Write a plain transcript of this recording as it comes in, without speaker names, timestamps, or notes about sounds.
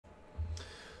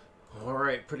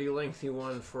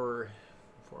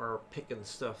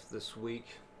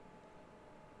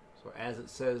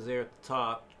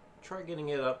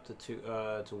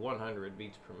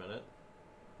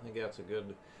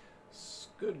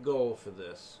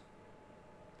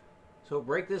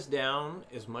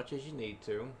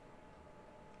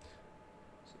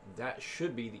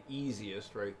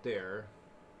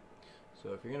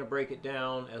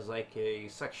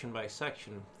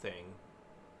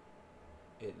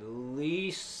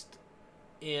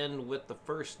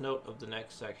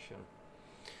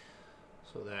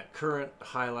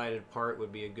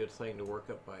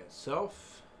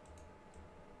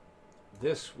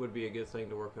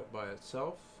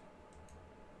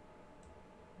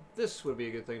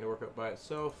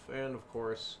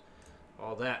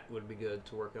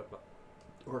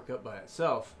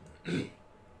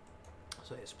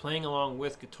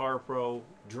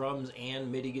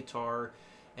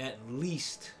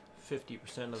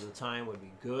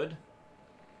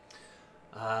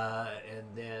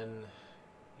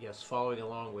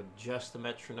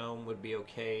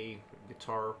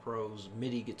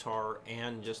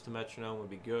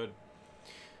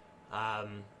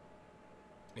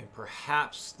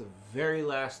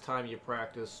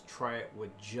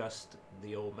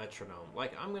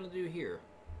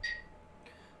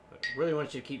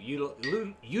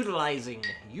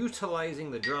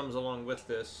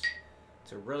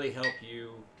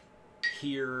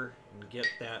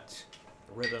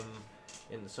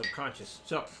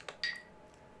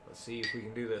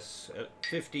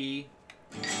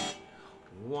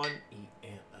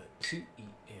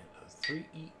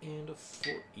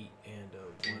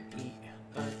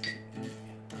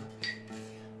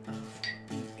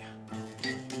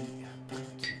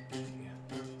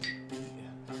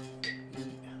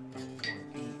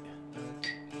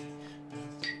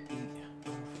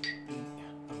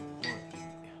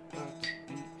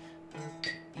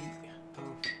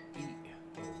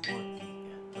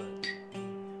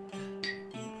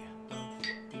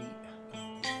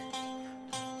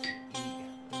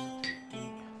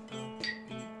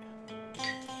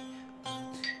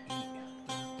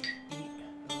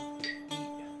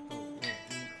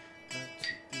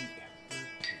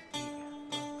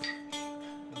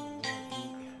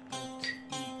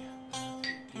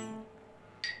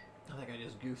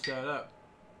Goofed that up.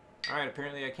 Alright,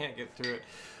 apparently I can't get through it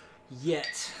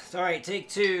yet. Alright, take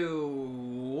two.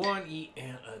 1 E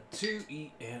and a 2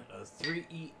 E and a 3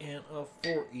 E and a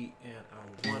 4 E and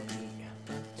a 1 E and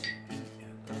a 2 E and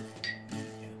a 3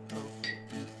 E and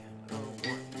a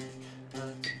 4 E and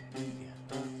a 1 E and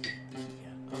a 2 E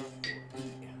and a 3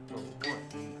 E and a 4 E and a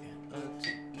 1 E and a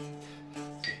 2 E 3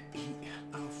 E and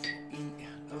a 4 E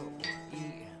and a 1 E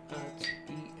and a 2 E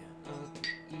and a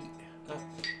 3 E and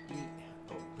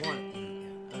a 4 E. 1 E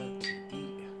and a 2 E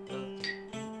and a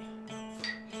 3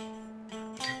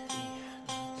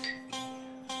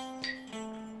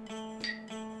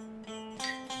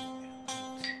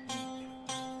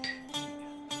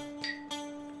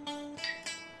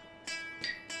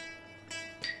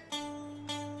 E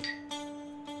and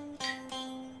a 4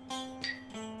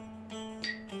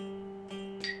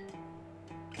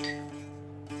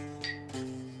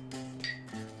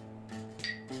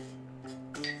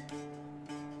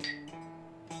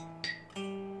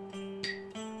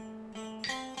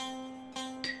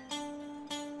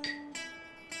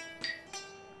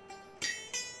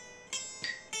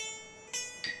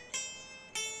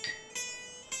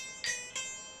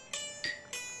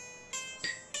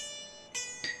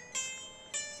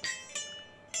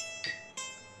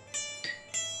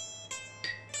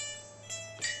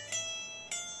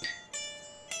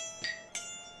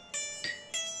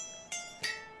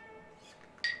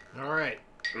 All right.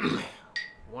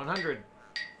 100.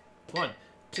 1,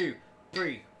 2,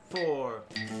 3, 4.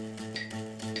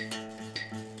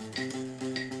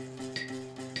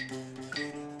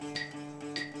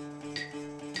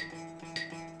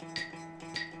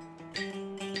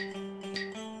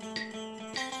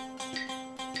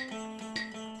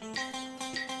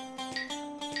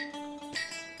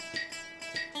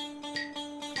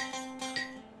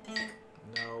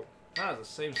 No. Ah, the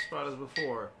same spot as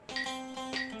before.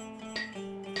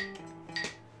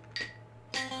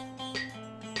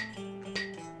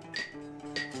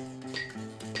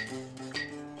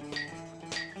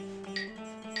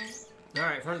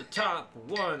 Alright, from the top.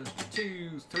 1,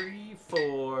 2, 3,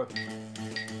 4.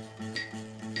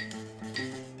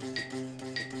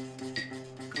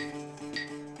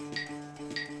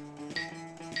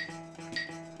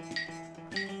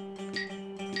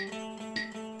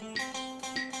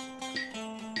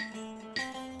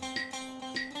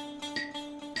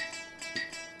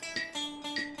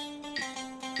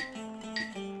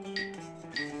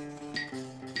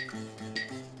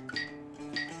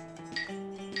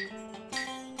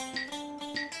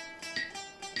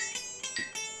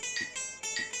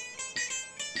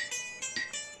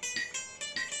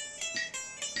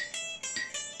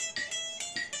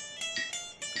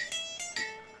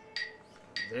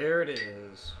 There it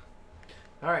is.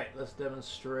 All right, let's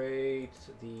demonstrate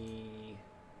the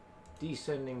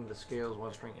descending the scales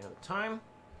one string at a time.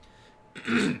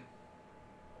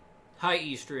 High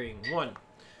E string, 1,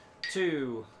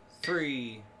 2,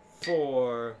 3,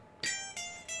 4.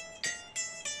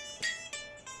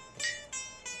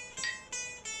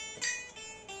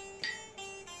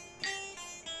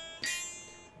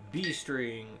 B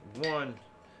string, 1,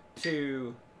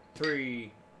 2,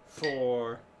 3,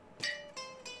 4.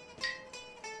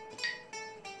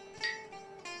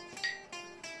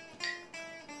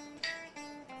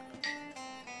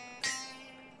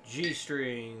 G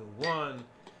string, 1,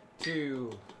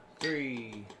 2,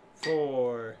 3,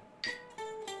 4.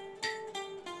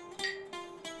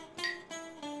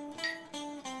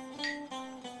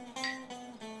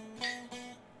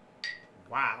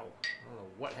 Wow. I don't know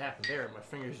what happened there. My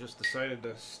fingers just decided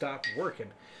to stop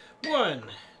working. 1,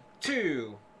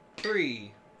 2,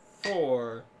 3,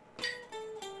 4.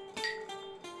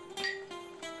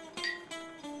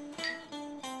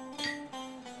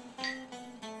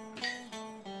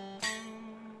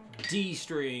 D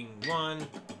string, 1,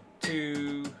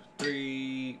 2,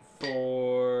 3,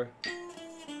 4.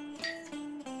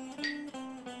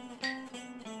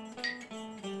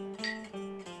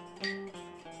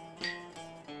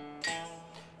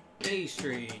 A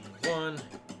string, 1,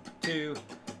 2,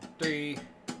 3,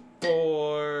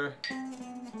 4.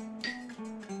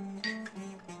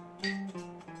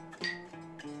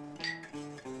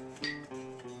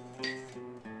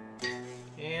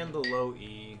 And the low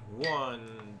E, 1,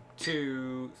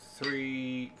 2,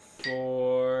 3,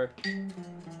 4.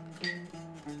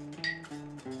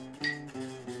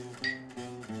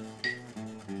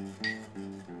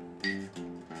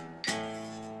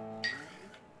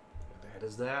 That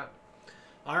is that.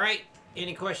 All right.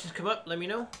 Any questions come up, let me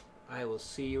know. I will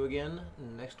see you again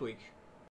next week.